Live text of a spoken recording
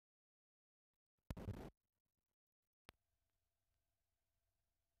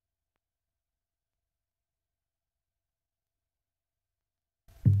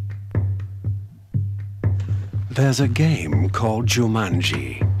There's a game called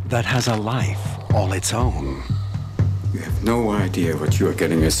Jumanji that has a life all its own. You have no idea what you are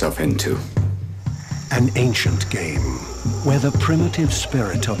getting yourself into. An ancient game where the primitive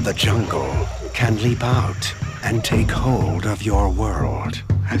spirit of the jungle can leap out and take hold of your world.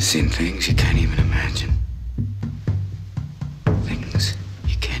 I've seen things you can't even imagine. Things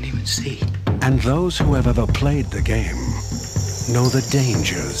you can't even see. And those who have ever played the game know the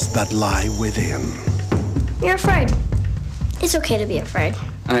dangers that lie within. You're afraid. It's okay to be afraid.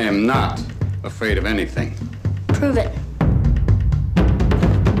 I am not afraid of anything. Prove it.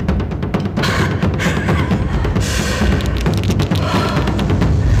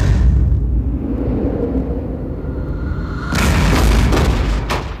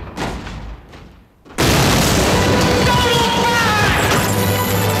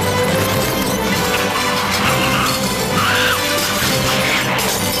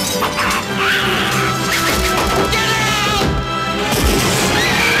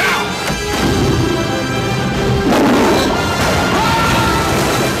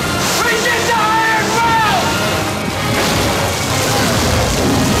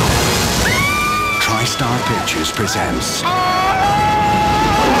 Presents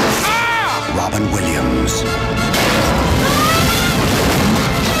Robin Williams.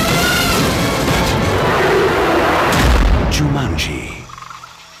 Jumanji.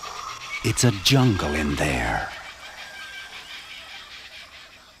 It's a jungle in there.